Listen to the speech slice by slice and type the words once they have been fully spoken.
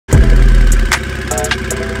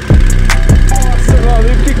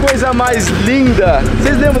coisa mais linda!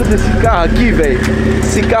 Vocês lembram desse carro aqui, velho?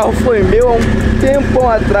 Esse carro foi meu há um tempão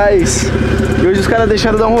atrás. E hoje os caras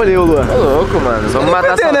deixaram dar um rolê, Luan. Ô louco, mano. Vamos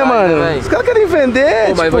matar vender, né, mano? Os caras querem vender,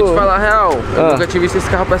 pô, mas tipo... vou te falar a real. Eu nunca tive esse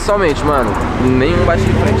carro pessoalmente, mano. Nenhum bate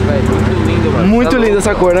de frente, velho. Muito lindo, mano. Muito lindo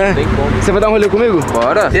essa cor, né? Tem como. Você vai dar um rolê comigo?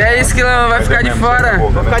 Bora. E é isso que vai ficar de fora.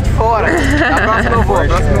 Vai ficar de fora. A próxima eu vou, a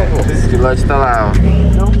próxima eu vou. Esse pilote tá lá, ó.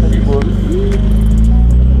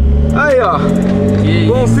 Aí, ó.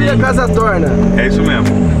 Confia, casa torna. É isso mesmo.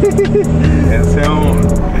 Essa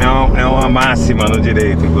é uma máxima no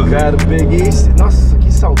direito, inclusive. Cara, eu peguei esse... Nossa,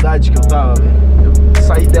 que saudade que eu tava, velho. Eu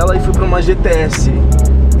saí dela e fui pra uma GTS.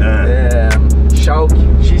 Schalke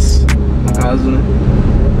X, no caso, né?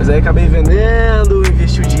 Mas aí acabei vendendo,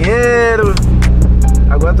 investi o dinheiro.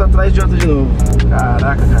 Agora tô atrás de outra de novo.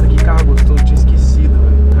 Caraca, cara, que carro gostoso, tinha esquecido,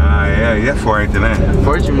 velho. Ah, é, e é forte, né? É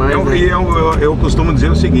forte demais, eu costumo dizer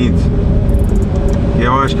o seguinte, que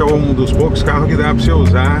eu acho que é um dos poucos carros que dá pra você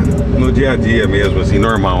usar no dia a dia mesmo, assim,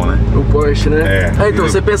 normal, né? O Porsche, né? É. Então,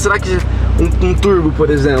 você pensará que um turbo, por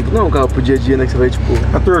exemplo, não é um carro pro dia a dia, né, que você vai, tipo...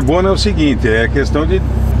 A turbona é o seguinte, é questão de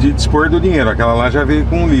dispor do dinheiro. Aquela lá já veio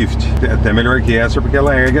com um lift, até melhor que essa, porque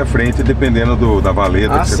ela ergue a frente dependendo da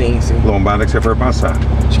valeta, sim. lombada que você for passar.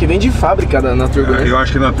 Acho que vem de fábrica na turbo, né? Eu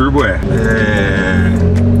acho que na turbo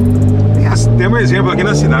tem um exemplo aqui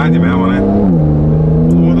na cidade mesmo, né?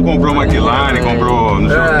 Todo mundo comprou uma McLaren, comprou não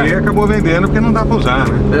sei o que, e acabou vendendo porque não dá pra usar,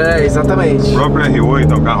 né? É, exatamente. O próprio R8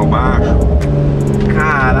 é um carro baixo.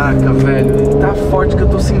 Caraca, velho, ele tá forte, que eu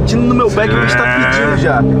tô sentindo no meu pé que o bicho tá pedindo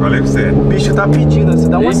já. Falei pra você. O bicho tá pedindo, você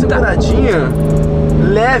dá uma seguradinha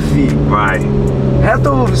leve. Vai.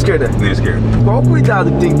 Reta ou esquerda? Na esquerda. Qual o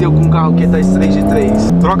cuidado que tem que ter com um carro que tá esse 3 de 3?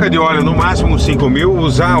 Troca de óleo no máximo 5 mil,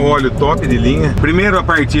 usar óleo top de linha. Primeiro a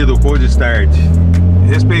partir do cold start,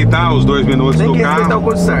 respeitar os 2 minutos do carro. Tem que respeitar o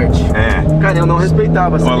cold start. É. Cara, eu não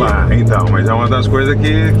respeitava assim. Olha lá, então, mas é uma das coisas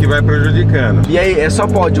que vai prejudicando. E aí, é só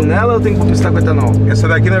pódio nela ou tem que publicitar com etanol? Essa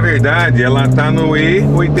daqui, na verdade, ela tá no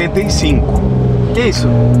E85. Que isso?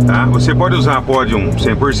 Tá? Você pode usar a Podium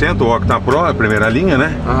 100%, o Octa Pro, a primeira linha,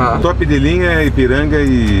 né? Top de linha é Ipiranga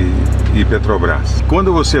e Petrobras.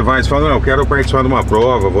 Quando você vai, você fala, não, eu quero participar de uma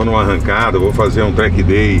prova, vou numa arrancada, vou fazer um track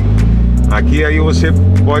day. Aqui aí você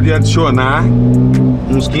pode adicionar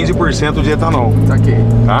uns 15% de etanol. Saquei.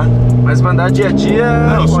 Tá? Mas mandar dia a dia...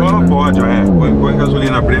 Não, só no pódio, põe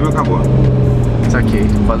gasolina prêmio e acabou. Saquei.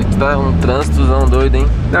 Falei que tá um trânsitozão doido, hein?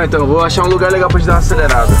 Não, então eu vou achar um lugar legal pra gente dar uma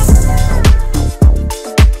acelerada.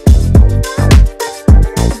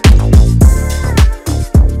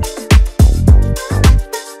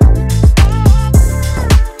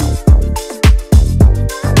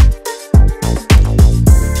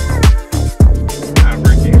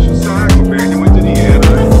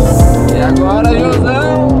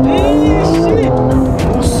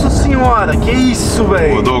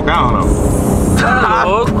 Mudou o carro ou não? Tá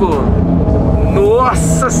louco?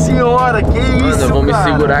 Nossa senhora, que isso, mano, eu vou me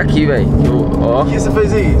segurar aqui, velho. O que você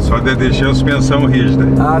fez aí? Só deixei a suspensão rígida.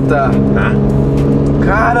 Ah, tá.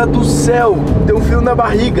 Cara do céu, deu um fio na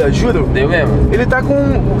barriga, juro. Deu mesmo. Ele tá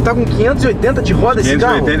com 580 de roda esse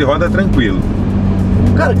carro? 580 de roda tranquilo.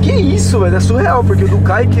 Cara, que isso, velho, é surreal, porque o do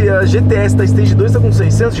Kai, que a GTS da Stage 2 tá com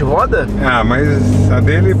 600 de roda. Ah, mas a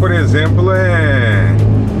dele, por exemplo,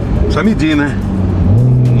 precisa medir, né?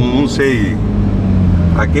 Não sei.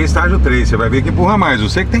 Aqui é estágio 3, você vai ver que empurra mais.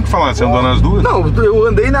 Você que tem que falar, você andou nas duas? Não, eu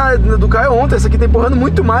andei na do Caio ontem, essa aqui tá empurrando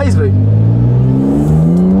muito mais, velho.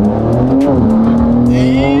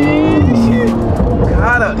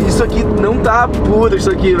 Cara, isso aqui não tá puro,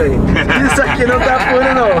 isso aqui, velho. Isso aqui não tá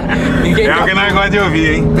puro, não. É o que nós gostamos de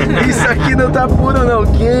ouvir, hein? Isso aqui não tá puro, não.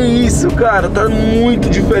 Que isso, cara, tá muito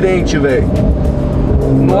diferente, velho.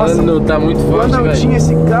 Nossa, mano, tá muito forte, quando eu tinha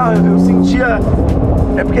esse carro, eu sentia...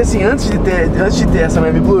 É porque assim, antes de ter essa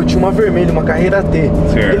Miami Blue, eu tinha uma vermelha, uma carreira T.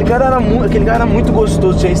 Aquele cara era muito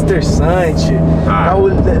gostoso, tinha estressante, carro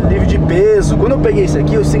livre de peso. Quando eu peguei esse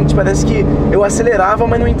aqui, eu senti, parece que eu acelerava,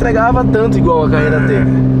 mas não entregava tanto igual a carreira T.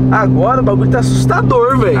 Agora o bagulho tá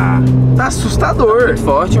assustador, velho. Tá assustador. Muito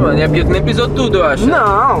forte, mano. E é porque tu nem pisou tudo, eu acho.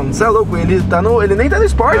 Não, você é louco, ele nem tá no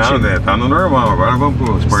Sport. Não, né? Tá no normal, agora vamos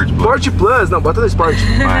pro Sport Plus. Sport Plus, não, bota no Sport.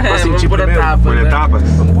 Pra sentir por etapas, por etapas?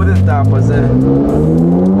 Vamos por etapas,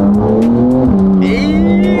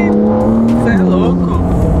 Ih, você é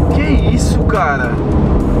louco. Que isso, cara?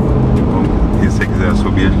 E se você quiser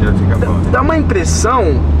subir, a gente já fica bom. Dá uma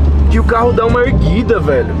impressão que o carro dá uma erguida,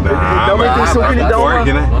 velho. Ele dá uma intenção que ele dá torque,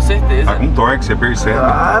 uma... né? Com certeza. Tá com torque, você percebe.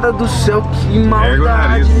 Cara do céu, que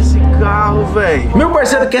maldade nesse carro, velho. Meu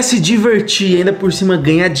parceiro quer se divertir e ainda por cima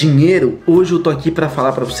ganhar dinheiro. Hoje eu tô aqui pra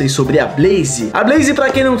falar pra vocês sobre a Blaze. A Blaze, pra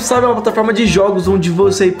quem não sabe, é uma plataforma de jogos onde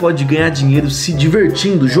você pode ganhar dinheiro se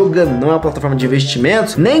divertindo, jogando. Não é uma plataforma de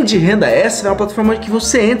investimentos, nem de renda extra. É uma plataforma que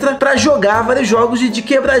você entra pra jogar vários jogos e de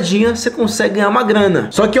quebradinha você consegue ganhar uma grana.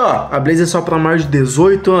 Só que, ó, a Blaze é só pra maior de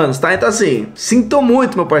 18 anos, tá? Então assim, sinto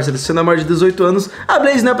muito, meu parceiro, se você não é maior de 18 anos, a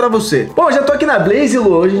Blaze não é pra você. Bom, já tô aqui na Blaze,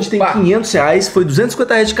 Lu, a gente tem 500 reais, foi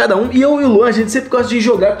 250 reais de cada um. E eu e o Luan, a gente sempre gosta de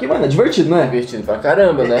jogar, porque, mano, é divertido, não é? Divertido pra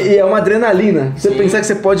caramba, né? E é uma adrenalina. Você pensar que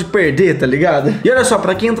você pode perder, tá ligado? E olha só,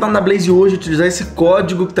 pra quem entrar na Blaze hoje, utilizar esse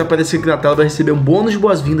código que tá aparecendo aqui na tela, vai receber um bônus de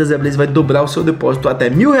boas-vindas e a Blaze vai dobrar o seu depósito até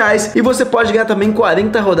R$1.000. E você pode ganhar também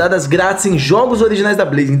 40 rodadas grátis em jogos originais da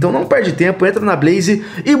Blaze. Então não perde tempo, entra na Blaze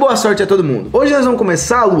e boa sorte a todo mundo. Hoje nós vamos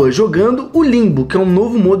começar, Lua, jogando o Limbo, que é um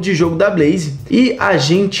novo modo de jogo da Blaze. E a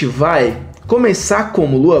gente vai começar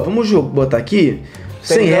como, Lua? Vamos botar aqui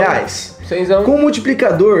 100 reais. Com um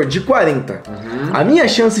multiplicador de 40. A minha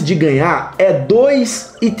chance de ganhar é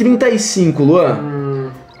 2,35,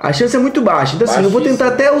 Luan. A chance é muito baixa. Então assim, eu vou tentar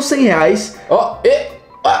até os 100 reais.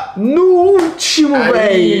 No último,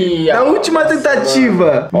 velho. Na última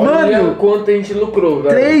tentativa. Olha quanto a gente lucrou,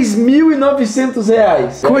 velho. 3.900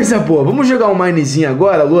 reais. Coisa boa. Vamos jogar um minezinho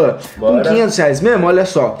agora, Luan? Com 500 reais mesmo? Olha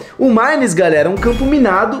só. O Mines, galera, é um campo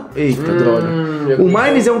minado. Eita, droga. O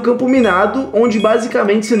Mines é um campo minado onde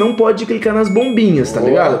basicamente você não pode clicar nas bombinhas, tá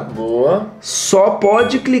ligado? Boa. Só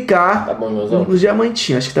pode clicar tá bom, meuzão. nos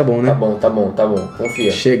diamantinhos. Acho que tá bom, né? Tá bom.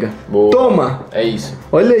 Confia. Chega. Boa. Toma. É isso.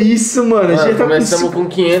 Olha isso, mano. A gente tá começamos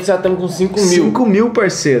com 500, já estamos com 5 mil. 5 mil,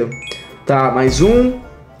 parceiro. Tá, mais um.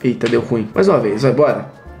 Eita, deu ruim. Mais uma vez, vai, bora.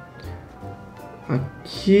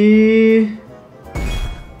 Aqui.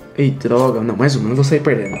 Ei, droga. Não, mais uma, não vou sair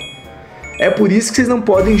perdendo. É por isso que vocês não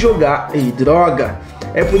podem jogar. Ei, droga.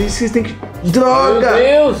 É por isso que vocês têm que... Droga!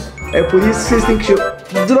 Meu Deus! É por isso que vocês têm que jogar...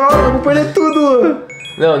 Droga, eu vou perder tudo!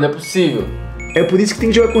 Não é possível. É por isso que tem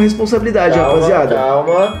que jogar com responsabilidade, rapaziada.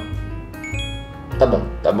 Calma. Tá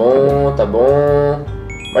bom.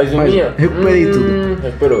 Mais uma minha? Recuperei tudo.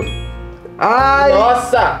 Recuperou. Ai!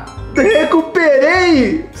 Nossa!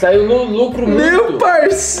 Recuperei! Saiu no lucro muito. Meu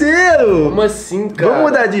parceiro! Como assim, cara?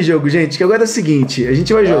 Vamos mudar de jogo, gente, que agora é o seguinte. A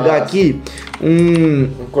gente vai jogar aqui um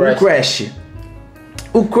Crash.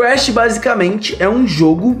 O Crash, basicamente, é um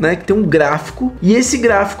jogo, né, que tem um gráfico. E esse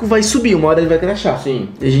gráfico vai subir, uma hora ele vai crashar. Sim.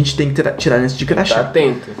 E a gente tem que tirar antes de crashar. Tá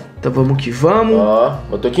atento. Então vamos que vamos. Ó,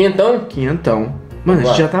 botou 500? 500. Mano, a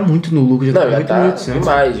gente já tá muito no lucro, já tá muito minutos.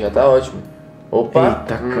 Demais, já tá ótimo. Opa!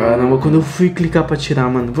 Eita, caramba, quando eu fui clicar pra tirar,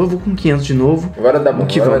 mano, vou com 500 de novo. Agora dá bom,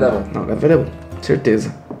 vai dar bom. Não, agora vai dar bom,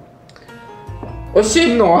 certeza.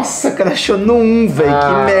 Oxi! Nossa, crashou no 1, velho,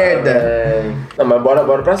 que merda. Não, mas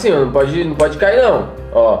bora pra cima, não pode cair não.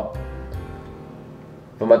 Ó.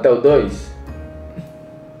 Vamos até o 2.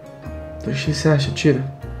 O que você acha? Tira.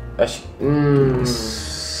 Acho...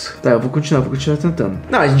 Tá, eu vou continuar tentando.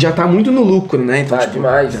 Não, a gente já tá muito no lucro, né? Então, tipo,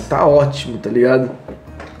 demais. Já tá ótimo, tá ligado?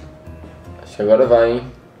 Acho que agora vai, hein?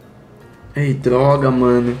 Ei, droga,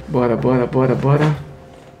 mano. Bora. Já tá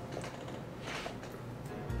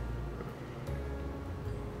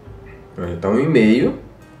 1,5.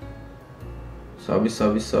 Sobe.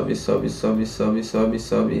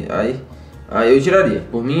 Aí eu tiraria.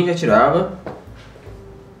 Por mim já tirava.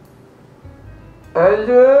 Ai,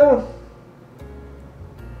 não.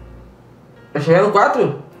 Vai chegar no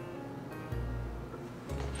 4?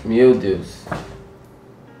 Meu Deus.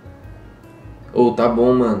 Tá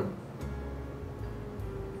bom, mano.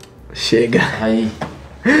 Chega. Aí.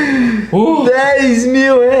 10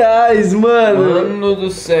 mil reais, mano. Mano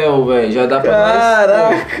do céu, velho. Já dá pra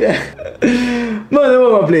Caraca. Mano, eu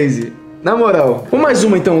amo a Blaze. Na moral. Vamos mais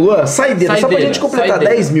uma então, Luan. Saideira. Só pra gente completar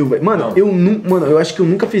 10 mil, velho. Mano, eu acho que eu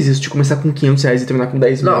nunca fiz isso, de começar com 500 reais e terminar com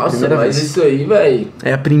 10 mil. Nossa, mas isso aí, velho.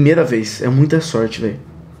 É a primeira vez. É muita sorte, velho.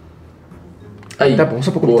 Aí. Tá bom,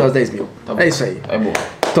 só pra completar os 10 mil. Tá bom. É isso aí. É bom.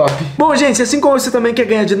 Top. Bom, gente, assim como você também quer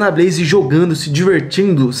ganhar dinheiro na Blaze jogando, se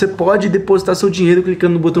divertindo, você pode depositar seu dinheiro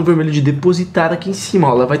clicando no botão vermelho de depositar aqui em cima.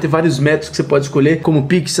 Ó, lá vai ter vários métodos que você pode escolher, como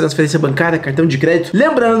Pix, transferência bancária, cartão de crédito.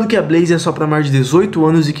 Lembrando que a Blaze é só para maior de 18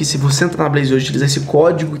 anos e que se você entrar na Blaze hoje e utilizar esse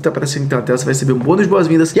código que tá aparecendo aqui na tela, você vai receber um bônus de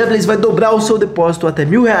boas-vindas e a Blaze vai dobrar o seu depósito até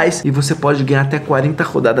R$1.000 e você pode ganhar até 40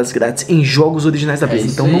 rodadas grátis em jogos originais da Blaze.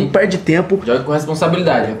 Então não perde tempo. Joga com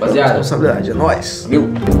responsabilidade, rapaziada. Responsabilidade, é nóis. Viu?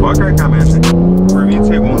 Pode carregar, mestre. Por 20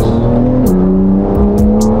 segundos.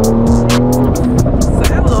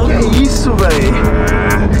 Que isso, velho?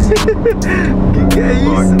 Que é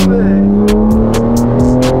isso, velho?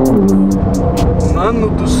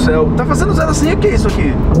 assim, o que é isso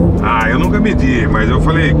aqui? Ah, eu nunca medi, mas eu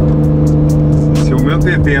falei, se o meu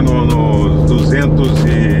TT nos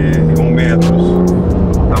 201 metros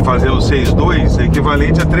tá fazendo 6,2, é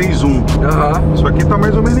equivalente a 3,1. Isso aqui tá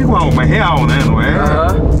mais ou menos igual, mas real, né? Não é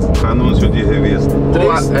anúncio de revista.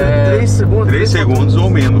 3 segundos. 3 segundos ou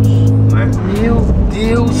menos, né? Meu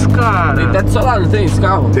Deus, cara. Tem teto solar, não tem esse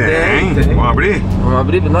carro? Tem. Vamos abrir? Vamos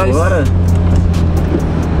abrir pra nós? Bora.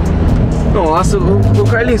 Nossa, ô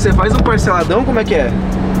Carlinhos, você faz um parceladão? Como é que é?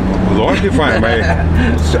 Lógico que faz, mas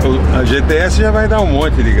a GTS já vai dar um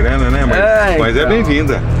monte de grana, né? Mas é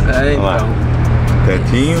bem-vinda. Então.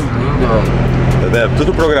 Tetinho.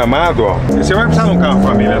 Tudo programado, ó. E você vai precisar de um carro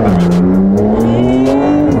família também.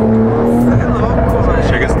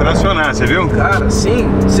 Chega a se tracionar, você viu? Cara, sim.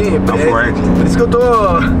 Tá forte. Por isso que eu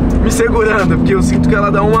tô me segurando, porque eu sinto que ela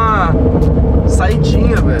dá uma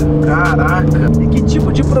saidinha, velho. Caraca. E que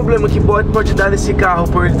tipo de problema que pode dar nesse carro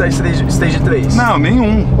por ele estar em stage 3? Não,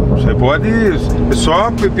 nenhum. Você pode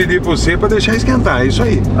só pedir pra você pra deixar esquentar, é isso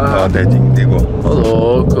aí. Ó, Tetinho, ligou. Ô,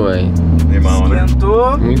 louco, velho. Limão, né?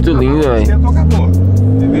 Esquentou. Muito lindo, velho. Esquentou, acabou.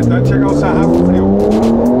 Evitar de chegar o sarrafo frio.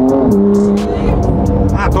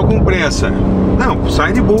 Ah, tô com pressa. Não,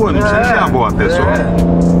 sai de boa, não precisa tirar a bota, é só.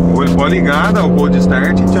 Pode ligar, dá o cold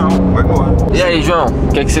start e tchau, vai embora. E aí, João, o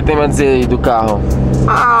que é que você tem a dizer aí do carro?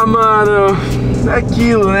 Ah, mano, é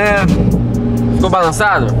aquilo, né? Ficou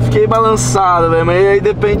balançado? Fiquei balançado, velho, mas aí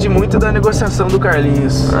depende muito da negociação do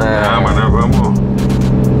Carlinhos. Ah, mas nós vamos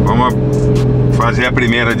fazer a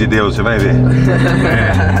primeira de Deus, você vai ver.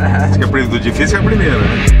 Acho que o difícil é a primeira,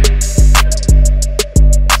 né?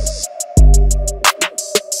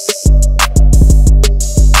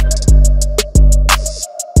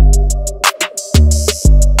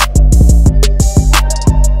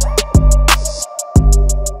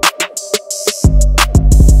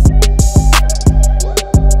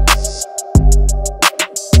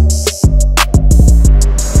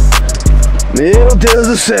 Meu Deus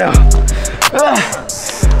do céu.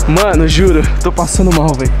 Mano, juro, tô passando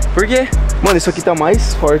mal, velho. Por quê? Mano, isso aqui tá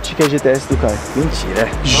mais forte que a GTS do cara. Mentira.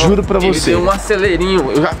 Juro pra você. Ele deu um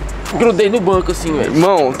acelerinho. Eu já grudei no banco assim, velho.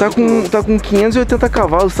 Irmão, tá com 580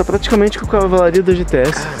 cavalos, tá praticamente com a cavalaria da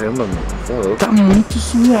GTS. Caramba, mano. Você é louco. Tá muito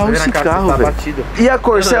surreal esse carro, velho. E a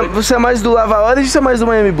cor? Você é mais do Lava Orange ou você é mais do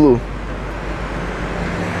Miami Blue?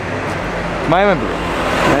 Miami Blue.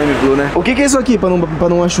 Miami Blue, né? O que é isso aqui? Pra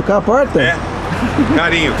não machucar a porta? É.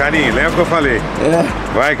 Carinho, lembra o que eu falei?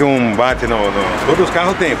 Vai que um bate no... Todos os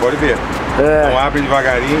carros tem, pode ver. Então abre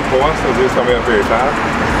devagarinho, encosta, às vezes tá meio apertado.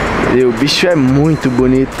 E o bicho é muito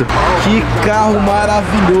bonito. Que carro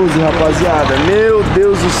maravilhoso, rapaziada. Meu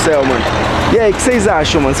Deus do céu, mano. E aí, o que vocês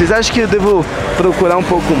acham, mano? Vocês acham que eu devo procurar um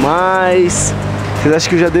pouco mais? Vocês acham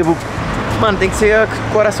que eu já devo... Mano, tem que ser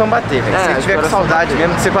o coração bater, velho. Se você tiver com saudade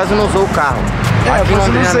mesmo, que você quase não usou o carro. Aqui mas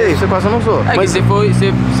eu não sei. Você quase não usou. É mas que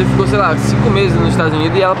você ficou, sei lá, 5 meses nos Estados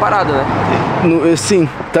Unidos e ela parada, né? Sim,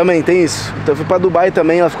 também tem isso. Então eu fui pra Dubai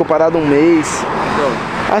também, ela ficou parada um mês.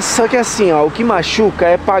 Então. Só que assim, ó, o que machuca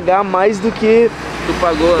é pagar mais do que tu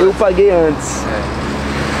pagou eu paguei antes.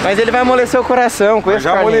 Mas ele vai amolecer o coração com esse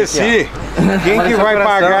Já amoleci. Quem que vai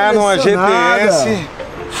pagar numa GTS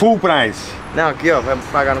full price? Não, aqui ó, vai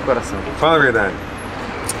pagar no coração. Fala a verdade.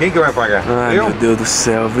 Quem que vai pagar? Ai, meu Deus do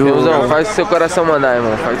céu, viu? Deusão, faz o seu coração mandar,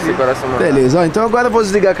 irmão. Faz o seu coração mandar. Beleza, ó, então agora eu vou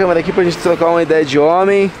desligar a câmera aqui pra gente trocar uma ideia de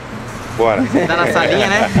homem. Bora. Tá na salinha,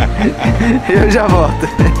 né? Eu já volto.